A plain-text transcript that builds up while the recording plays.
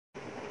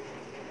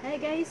Hi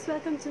guys!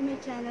 Welcome to my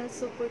channel.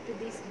 So for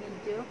today's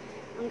video,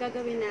 ang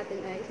gagawin natin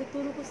ay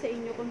ituturo ko sa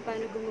inyo kung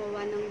paano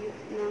gumawa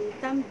ng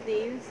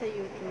thumbnail sa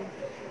YouTube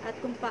at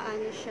kung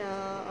paano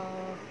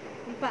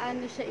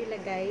siya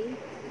ilagay,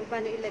 kung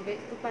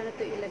paano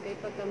to ilagay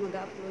pagka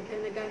mag-upload ka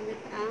na gamit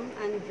ang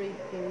Android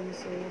phone.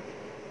 So,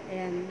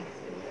 ayan.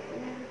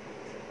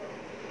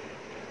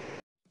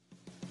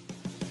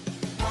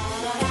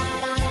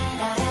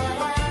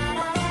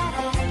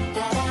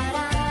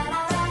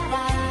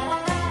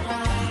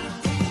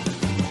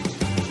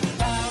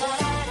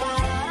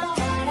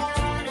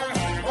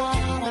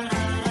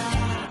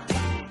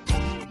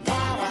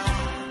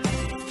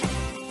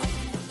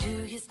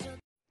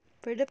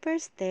 For the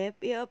first step,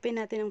 i-open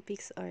natin ang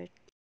PICSART.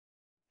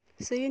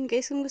 So yun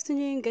guys, kung gusto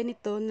niyo yung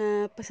ganito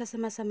na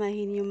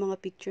pasasama-samahin yung mga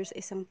pictures sa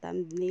isang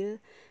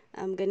thumbnail,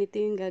 ganito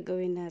yung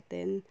gagawin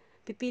natin.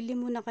 Pipili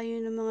muna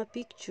kayo ng mga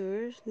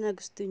pictures na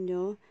gusto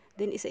nyo,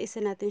 then isa-isa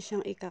natin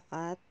siyang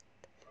ikakat.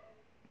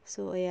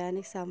 So ayan,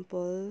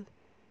 example.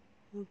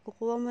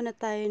 Kukuha muna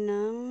tayo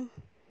ng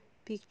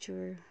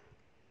picture.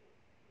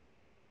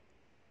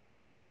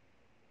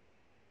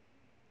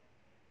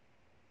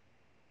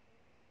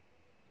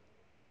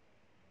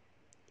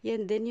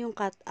 Yan din yung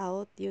cut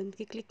out. Yun,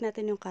 kiklik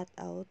natin yung cut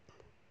out.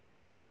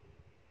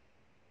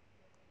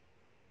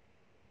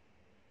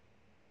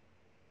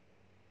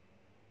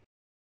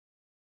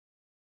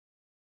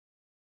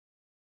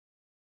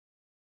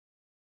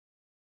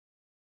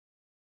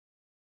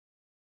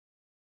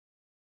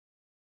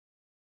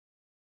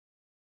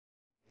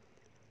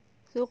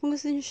 So, kung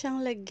gusto nyo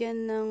siyang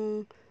lagyan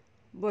ng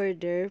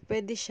border,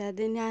 pwede siya.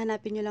 Then,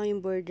 hahanapin nyo lang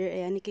yung border.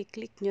 Ayan,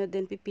 i-click nyo.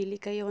 Then,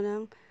 pipili kayo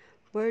ng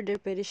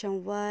border. Pwede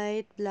siyang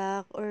white,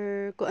 black,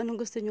 or kung anong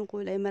gusto nyong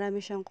kulay.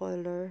 Marami siyang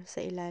color sa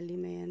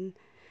ilalim. Ayan.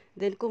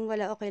 Then, kung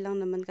wala, okay lang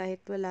naman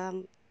kahit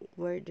walang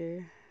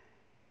border.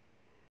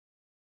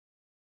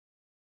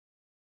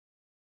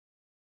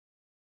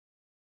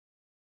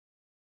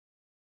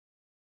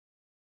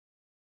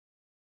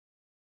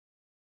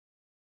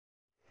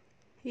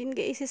 Yun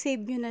guys,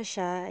 isi-save nyo na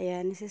siya.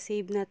 Ayan,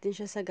 isi-save natin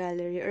siya sa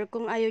gallery. Or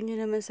kung ayaw nyo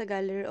naman sa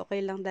gallery,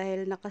 okay lang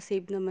dahil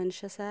nakasave naman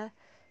siya sa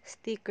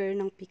sticker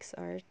ng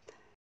PICSART.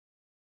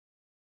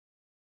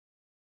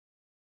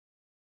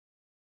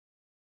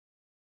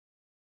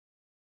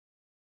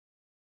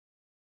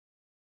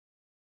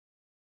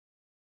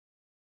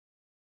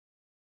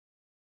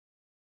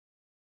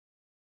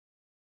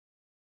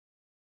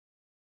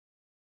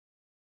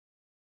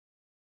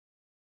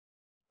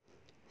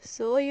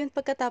 So, ayun,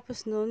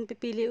 pagkatapos nun,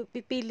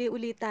 pipili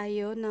ulit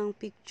tayo ng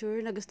picture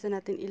na gusto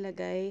natin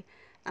ilagay.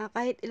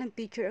 Kahit ilang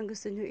picture ang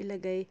gusto nyo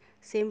ilagay,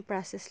 same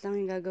process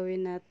lang yung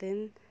gagawin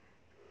natin.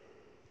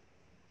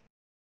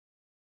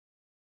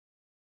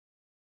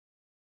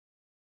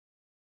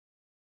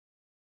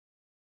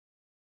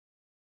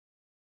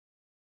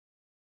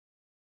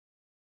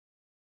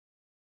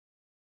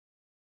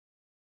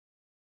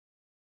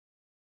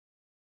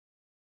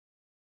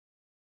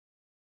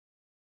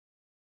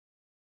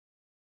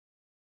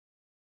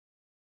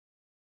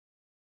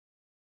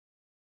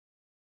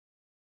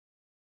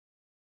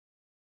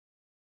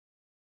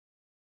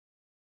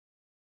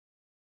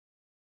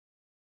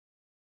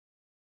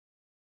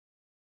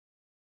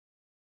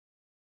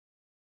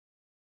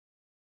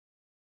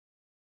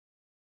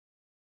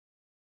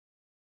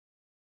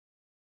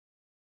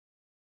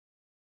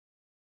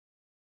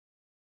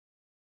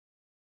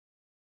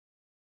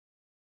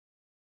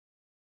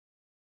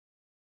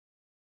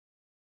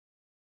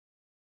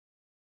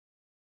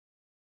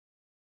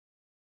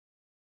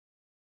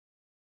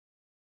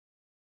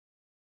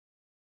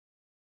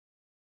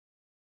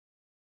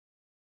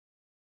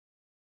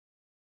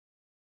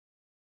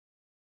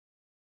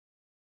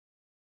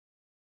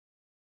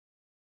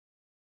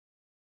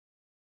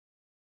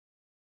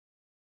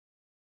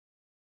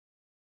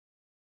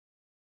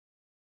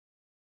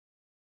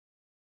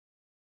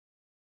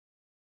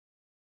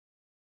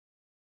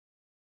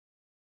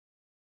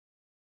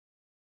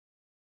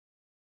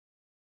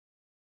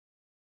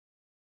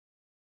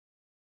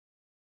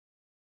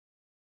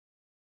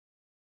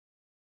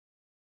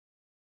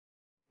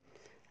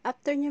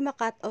 After nyo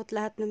ma-cut out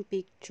lahat ng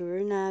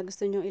picture na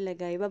gusto nyo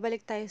ilagay,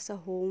 babalik tayo sa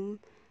home.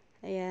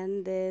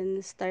 Ayan, then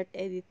start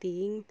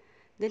editing.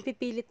 Then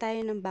pipili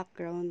tayo ng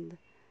background.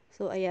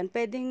 So ayan,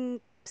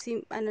 pwedeng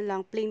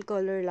plain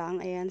color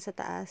lang. Ayan, sa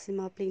taas,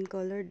 yung mga plain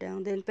color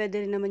lang. Then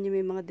pwede rin naman yung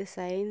may mga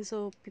design.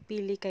 So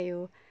pipili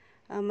kayo.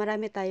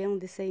 Marami tayong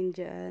design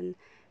dyan.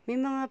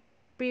 May mga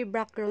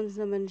pre-backgrounds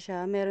naman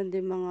siya. Meron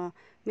din mga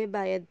may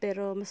bayad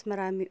pero mas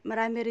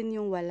marami rin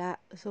yung wala.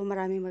 So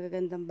maraming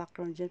magagandang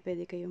background dyan.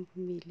 Pwede kayong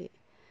pumili.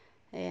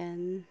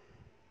 Ayan.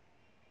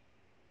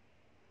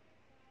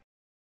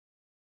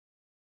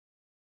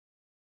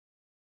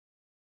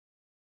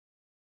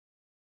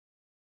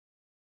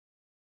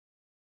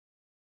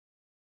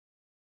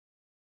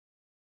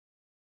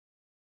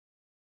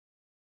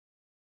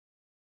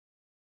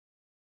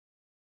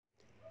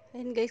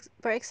 Ayan guys,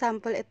 for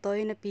example, ito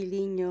yung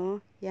napili nyo.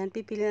 Yan,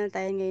 pipili na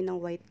tayo ngayon ng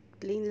white,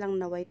 plain lang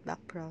na white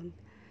background.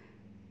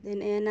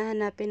 Then, ayan,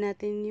 nahanapin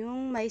natin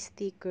yung my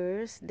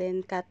stickers,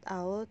 then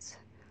cutouts.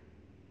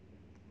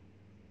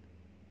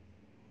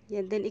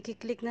 Yan, then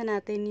i-click na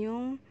natin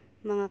yung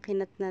mga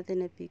kinat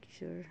natin na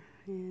picture.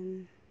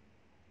 Ayan.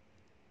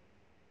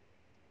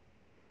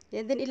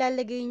 Yan, then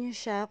ilalagay nyo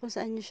siya kung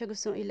saan nyo siya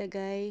gustong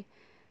ilagay.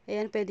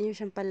 Ayan, pwede nyo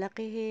siyang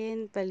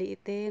palakihin,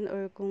 paliitin,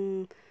 or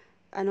kung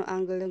anong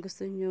angle na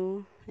gusto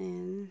nyo.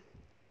 Ayan.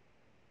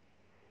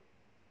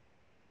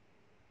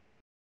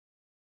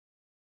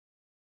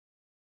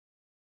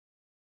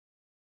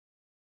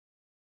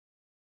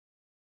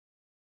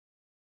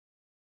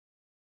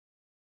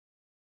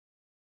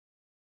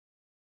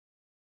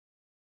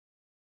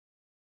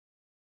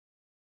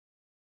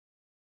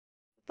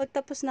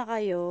 Pagtapos na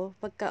kayo,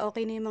 pagka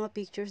okay na yung mga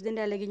pictures, then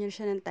lalagyan nyo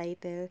siya ng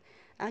title.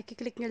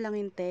 Kiklik nyo lang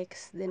yung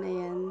text, then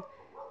ayan,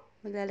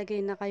 maglalagay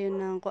na kayo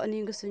ng kung ano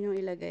yung gusto nyo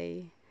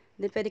ilagay.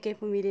 Then pwede kayo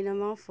pumili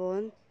ng mga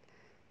font.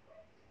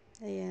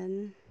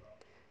 Ayan.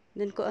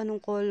 Then kung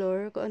anong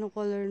color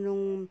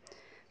nung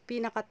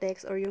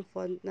pinaka-text or yung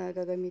font na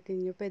gagamitin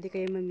nyo, pwede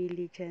kayo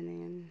mamili dyan.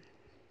 Ayan.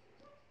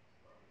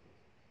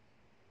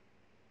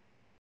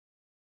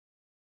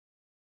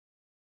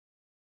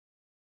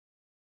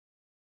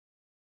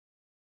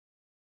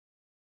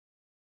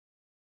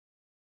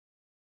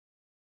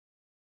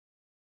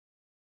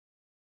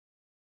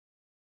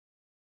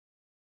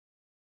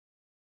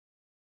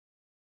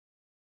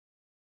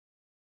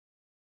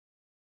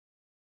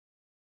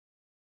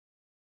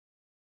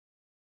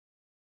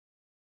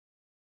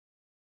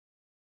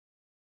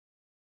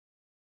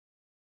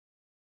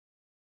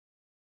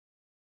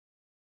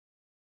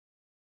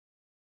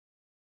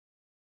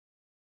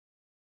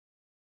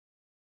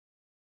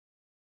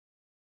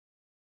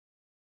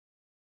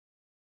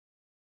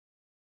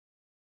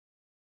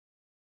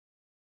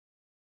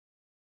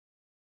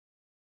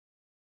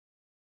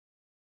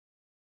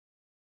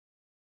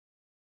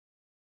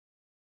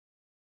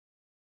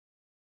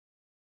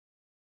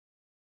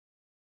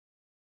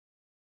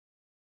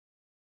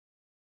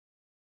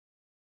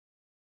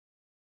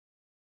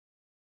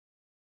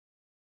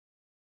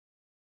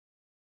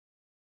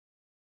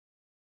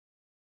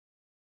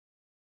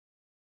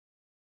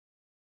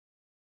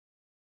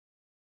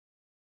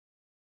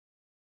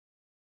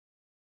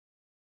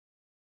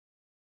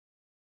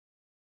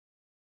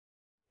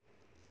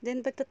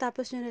 Then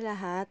pagtatapos nyo na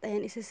lahat,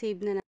 ayan, isa-save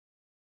na.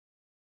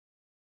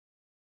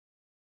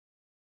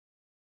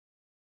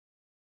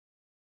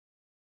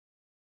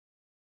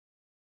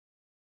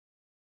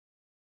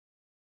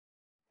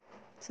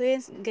 So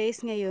yes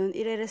guys, ngayon,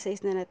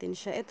 i-resize na natin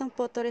siya. Itong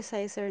photo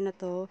resizer na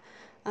to,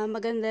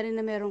 maganda rin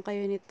na meron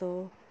kayo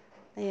nito.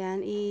 Ayan,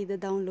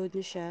 i-download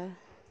nyo siya.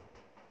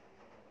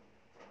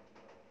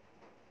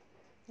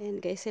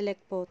 Ayan guys,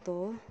 select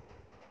photo.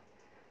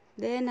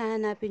 Then,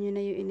 hahanapin nyo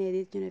na yung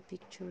in-edit nyo na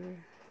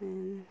picture.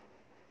 Ayan.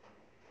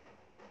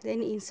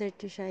 Then, i-insert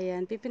nyo siya.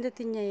 Ayan,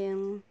 pipindutin niya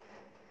yung...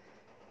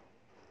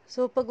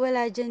 So, pag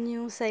wala dyan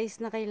yung size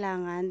na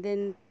kailangan,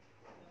 then,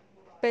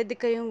 pwede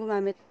kayong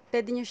gumamit,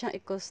 pwede nyo siyang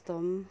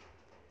i-custom.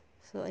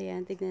 So,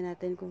 ayan, tignan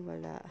natin kung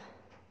wala.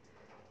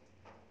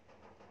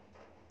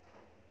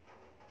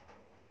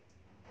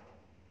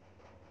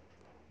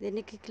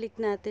 Then, i-click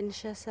natin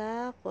siya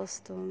sa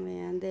custom.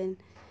 Ayan, then,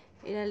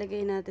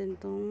 ilalagay natin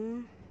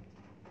tong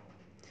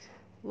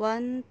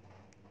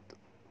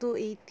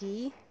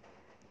 1280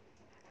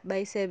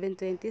 by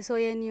 720.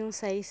 So, ayan yung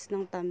size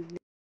ng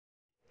thumbnail.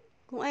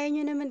 Kung ayaw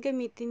nyo naman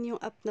gamitin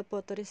yung app na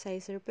photo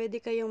resizer,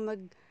 pwede kayong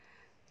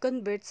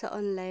mag-convert sa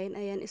online.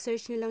 Ayan,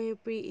 i-search nyo lang yung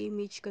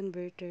pre-image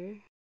converter.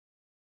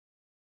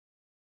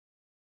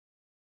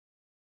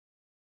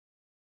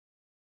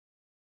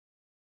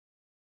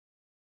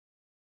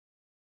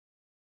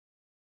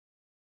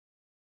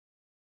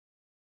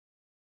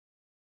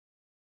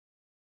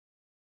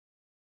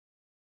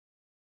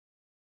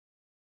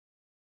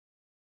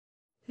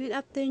 Then,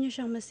 after nyo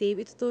siyang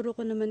masave, ituturo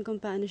ko naman kung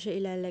paano siya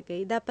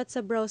ilalagay. Dapat sa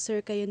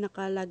browser kayo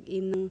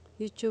naka-login ng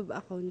YouTube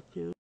account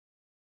nyo.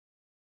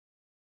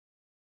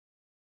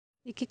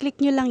 I-click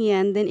nyo lang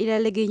yan, then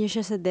ilalagay nyo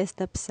siya sa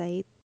desktop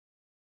site.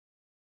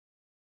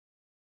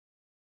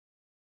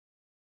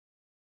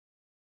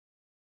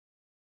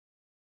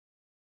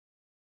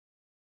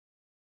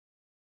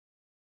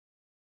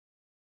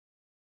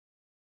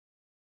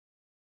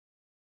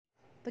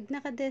 Pag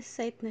naka-desk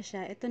site na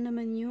siya, ito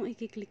naman yung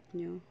i-click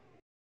nyo.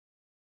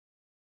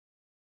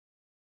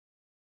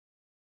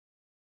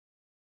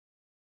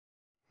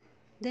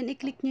 Then,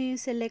 i-click nyo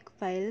yung select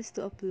files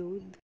to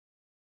upload.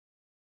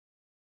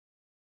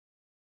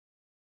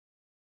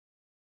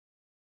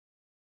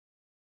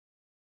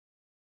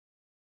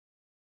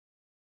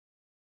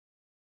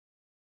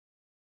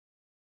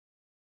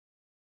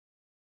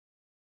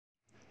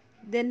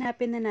 Then,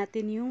 hanapin na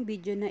natin yung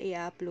video na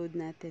i-upload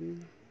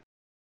natin.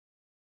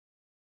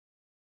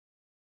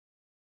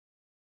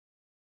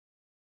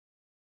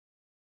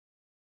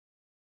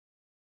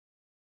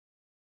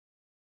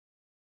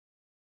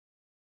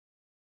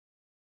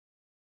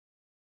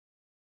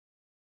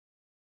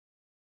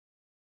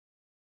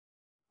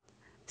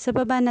 Sa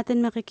baba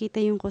natin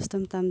makikita yung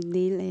custom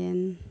thumbnail.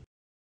 Ayan.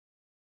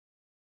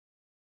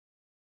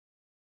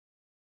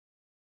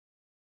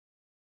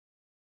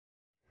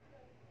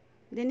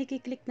 Then,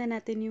 i-click na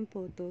natin yung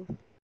photo.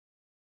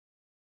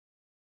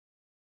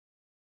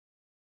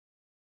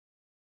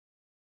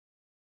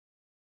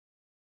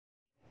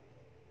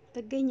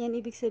 Pag ganyan,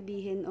 ibig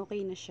sabihin,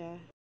 okay na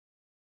siya.